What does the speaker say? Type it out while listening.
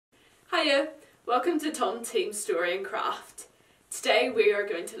Hiya, welcome to Tom Team Story and Craft. Today we are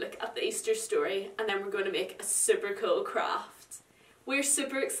going to look at the Easter story and then we're going to make a super cool craft. We're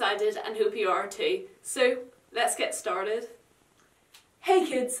super excited and hope you are too, so let's get started. Hey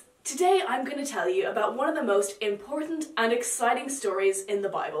kids, today I'm going to tell you about one of the most important and exciting stories in the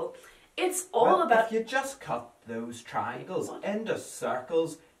Bible. It's all about... If you just cut those triangles into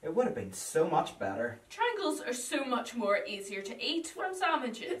circles, it would have been so much better. Triangles are so much more easier to eat from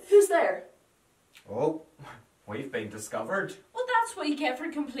sandwiches. Who's there? Oh, we've been discovered. Well, that's what you get for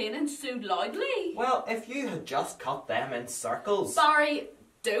complaining so loudly. Well, if you had just cut them in circles. Barry,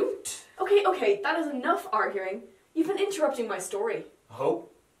 don't. Okay, that is enough arguing. You've been interrupting my story. Oh,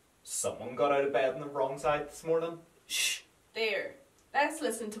 someone got out of bed on the wrong side this morning. Shh, there. Let's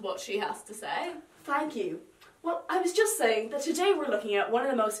listen to what she has to say. Thank you. Well, I was just saying that today we're looking at one of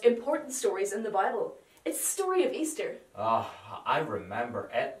the most important stories in the Bible. It's the story of Easter. I remember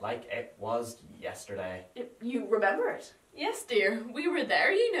it like it was yesterday. You remember it? Yes, dear, we were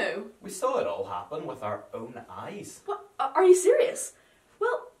there, you know. We saw it all happen with our own eyes. What? Are you serious?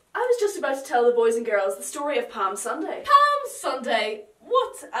 Well, I was just about to tell the boys and girls the story of Palm Sunday. Palm Sunday?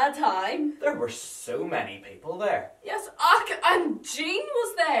 What a time. There were so many people there. Yes, Ak and Jean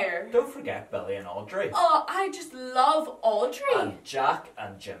was there. Don't forget Billy and Audrey. Oh, I just love Audrey. And Jack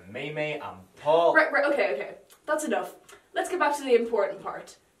and Jemima and Paul. Right, okay. That's enough. Let's get back to the important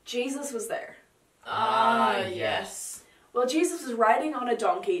part. Jesus was there. Yes. Well, Jesus was riding on a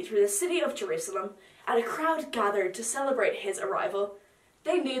donkey through the city of Jerusalem, and a crowd gathered to celebrate his arrival.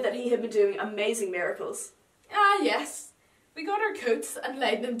 They knew that he had been doing amazing miracles. Yes. We got our coats and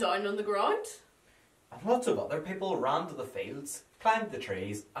laid them down on the ground. And lots of other people ran to the fields, climbed the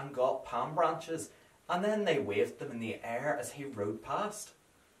trees and got palm branches, and then they waved them in the air as he rode past.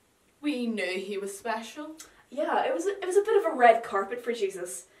 We knew he was special. Yeah, it was a bit of a red carpet for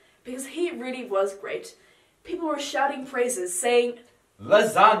Jesus, because he really was great. People were shouting praises, saying,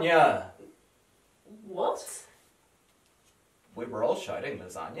 Lasagna! What? We were all shouting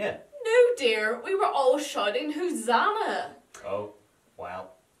lasagna. No, dear, we were all shouting Hosanna. Oh,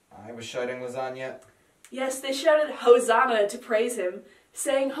 well, I was shouting lasagna. Yes, they shouted Hosanna to praise him,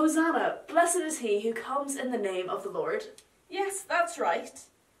 saying, Hosanna, blessed is he who comes in the name of the Lord. Yes, that's right.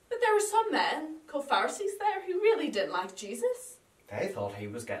 But there were some men, called Pharisees there, who really didn't like Jesus. They thought he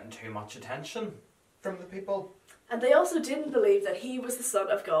was getting too much attention from the people. And they also didn't believe that he was the Son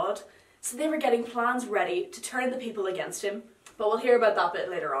of God, so they were getting plans ready to turn the people against him. But we'll hear about that bit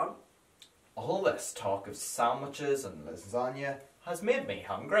later on. All this talk of sandwiches and lasagna has made me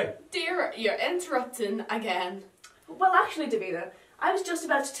hungry. Dear, you're interrupting again. Well, actually, Davina, I was just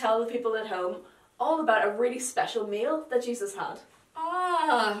about to tell the people at home all about a really special meal that Jesus had.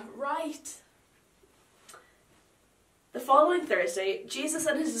 Ah, right. The following Thursday, Jesus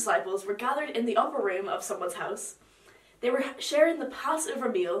and his disciples were gathered in the upper room of someone's house. They were sharing the Passover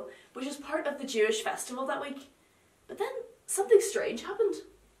meal, which was part of the Jewish festival that week. But then something strange happened.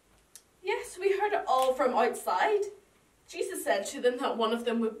 Yes, we heard it all from outside. Jesus said to them that one of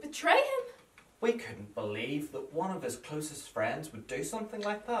them would betray him. We couldn't believe that one of his closest friends would do something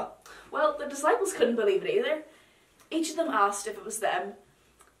like that. Well, the disciples couldn't believe it either. Each of them asked if it was them.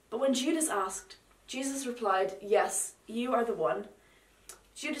 But when Judas asked, Jesus replied, Yes, you are the one.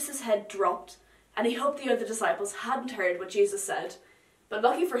 Judas's head dropped, and he hoped the other disciples hadn't heard what Jesus said. But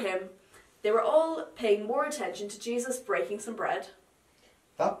lucky for him, they were all paying more attention to Jesus breaking some bread.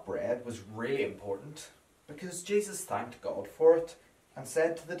 That bread was really important because Jesus thanked God for it and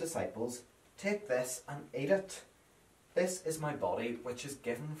said to the disciples, Take this and eat it. This is my body which is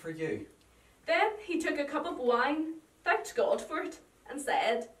given for you. Then he took a cup of wine, thanked God for it, and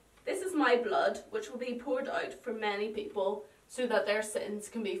said, This is my blood which will be poured out for many people so that their sins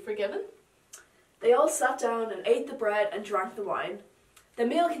can be forgiven. They all sat down and ate the bread and drank the wine. The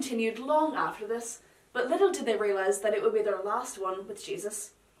meal continued long after this, but little did they realise that it would be their last one with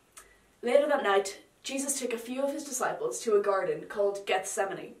Jesus. Later that night, Jesus took a few of his disciples to a garden called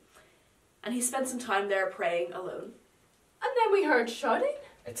Gethsemane, and he spent some time there praying alone. And then we heard shouting.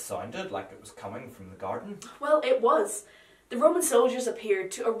 It sounded like it was coming from the garden. Well, it was. The Roman soldiers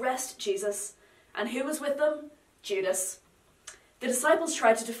appeared to arrest Jesus, and who was with them? Judas. The disciples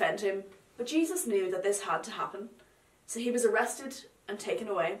tried to defend him, but Jesus knew that this had to happen, so he was arrested and taken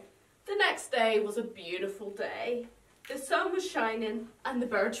away. The next day was a beautiful day. The sun was shining and the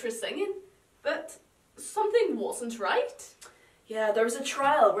birds were singing, but something wasn't right. Yeah, there was a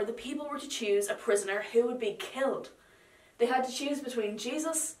trial where the people were to choose a prisoner who would be killed. They had to choose between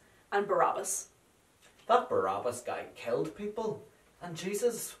Jesus and Barabbas. That Barabbas guy killed people, and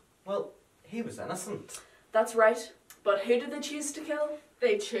Jesus, well, he was innocent. That's right. But who did they choose to kill?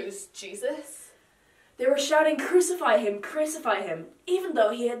 They chose Jesus. They were shouting, crucify him, even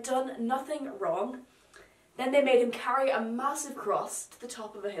though he had done nothing wrong. Then they made him carry a massive cross to the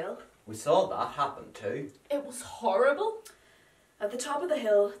top of a hill. We saw that happen too. It was horrible. At the top of the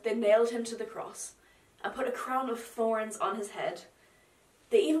hill, they nailed him to the cross and put a crown of thorns on his head.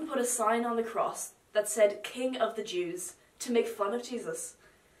 They even put a sign on the cross that said, King of the Jews, to make fun of Jesus.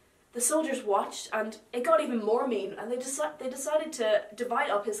 The soldiers watched, and it got even more mean, and they decided to divide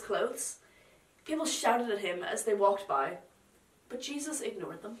up his clothes. People shouted at him as they walked by, but Jesus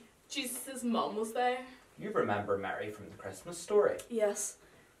ignored them. Jesus' mum was there. You remember Mary from the Christmas story? Yes,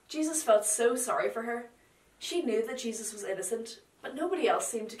 Jesus felt so sorry for her. She knew that Jesus was innocent, but nobody else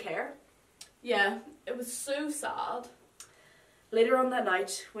seemed to care. Yeah, it was so sad. Later on that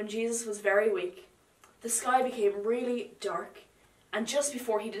night, when Jesus was very weak, the sky became really dark, and just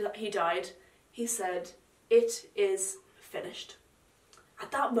before he died, he said, "It is finished."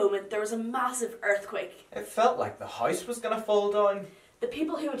 At that moment, there was a massive earthquake. It felt like the house was going to fall down. The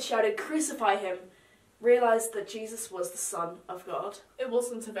people who had shouted, "Crucify him," realised that Jesus was the Son of God. It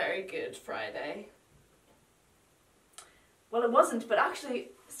wasn't a very good Friday. Well, it wasn't, but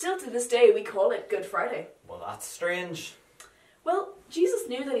actually, still to this day, we call it Good Friday. Well, that's strange. Well, Jesus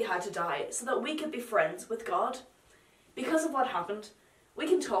knew that he had to die so that we could be friends with God. Because of what happened, we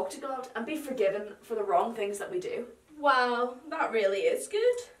can talk to God and be forgiven for the wrong things that we do. Wow, that really is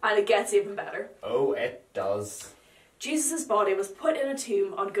good. And it gets even better. Oh, it does. Jesus' body was put in a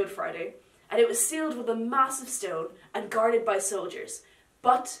tomb on Good Friday, and it was sealed with a massive stone and guarded by soldiers.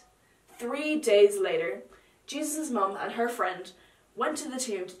 But 3 days later, Jesus' mum and her friend went to the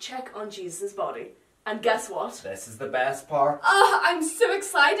tomb to check on Jesus' body. And guess what? This is the best part. I'm so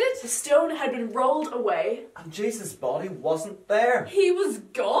excited. The stone had been rolled away. And Jesus' body wasn't there. He was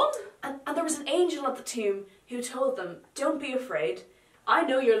gone. And there was an angel at the tomb who told them, "Don't be afraid. I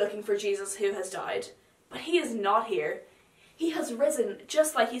know you're looking for Jesus who has died, but he is not here. He has risen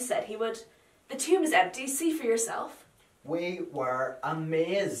just like he said he would. The tomb is empty. See for yourself." We were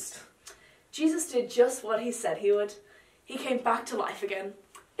amazed. Jesus did just what he said he would. He came back to life again.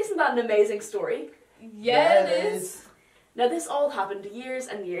 Isn't that an amazing story? Yeah, it is. Now, this all happened years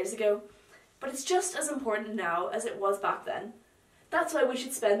and years ago, but it's just as important now as it was back then. That's why we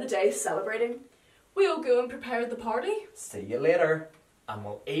should spend the day celebrating. We'll go and prepare the party. See you later. And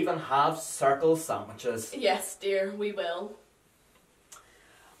we'll even have circle sandwiches. Yes, dear, we will.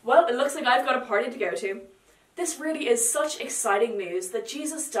 Well, it looks like I've got a party to go to. This really is such exciting news that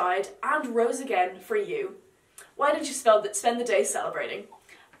Jesus died and rose again for you. Why don't you spend the day celebrating?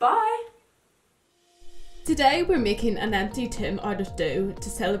 Bye! Today we're making an empty tomb out of dough to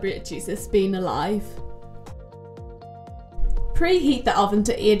celebrate Jesus being alive. Preheat the oven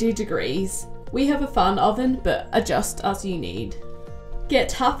to 80 degrees. We have a fan oven, but adjust as you need.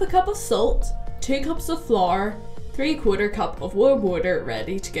 Get half a cup of salt, 2 cups of flour, 3/4 cup of warm water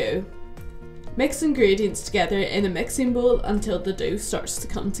ready to go. Mix ingredients together in a mixing bowl until the dough starts to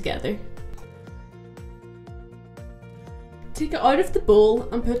come together. Take it out of the bowl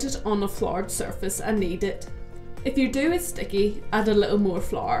and put it on a floured surface and knead it. If your dough is sticky, add a little more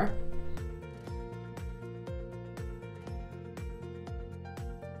flour.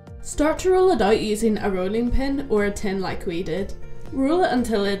 Start to roll it out using a rolling pin or a tin like we did. Roll it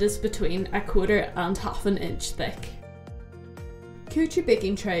until it is between 1/4 and 1/2 inch thick. Coat your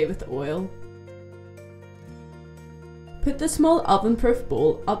baking tray with oil. Put the small oven-proof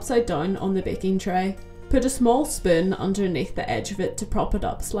bowl upside down on the baking tray. Put a small spoon underneath the edge of it to prop it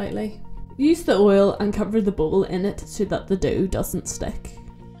up slightly. Use the oil and cover the bowl in it so that the dough doesn't stick.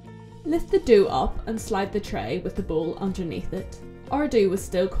 Lift the dough up and slide the tray with the bowl underneath it. Our dough was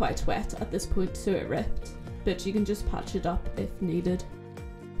still quite wet at this point, so it ripped, but you can just patch it up if needed.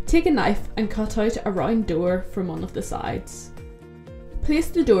 Take a knife and cut out a round door from one of the sides. Place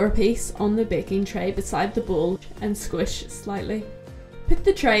the door piece on the baking tray beside the bowl and squish slightly. Put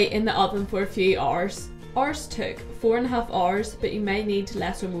the tray in the oven for a few hours. Ours took 4.5 hours, but you may need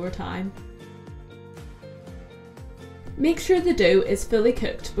less or more time. Make sure the dough is fully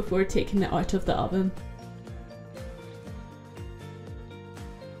cooked before taking it out of the oven.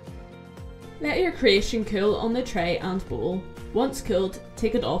 Let your creation cool on the tray and bowl. Once cooled,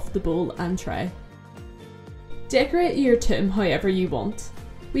 take it off the bowl and tray. Decorate your tomb however you want.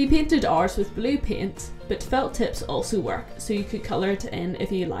 We painted ours with blue paint, but felt tips also work, so you could colour it in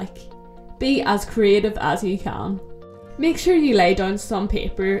if you like. Be as creative as you can. Make sure you lay down some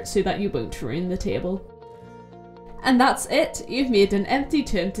paper so that you won't ruin the table. And that's it, you've made an empty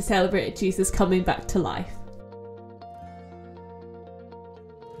tomb to celebrate Jesus coming back to life.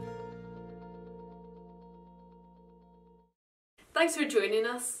 Thanks for joining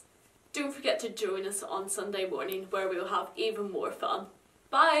us. Don't forget to join us on Sunday morning where we'll have even more fun.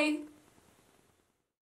 Bye!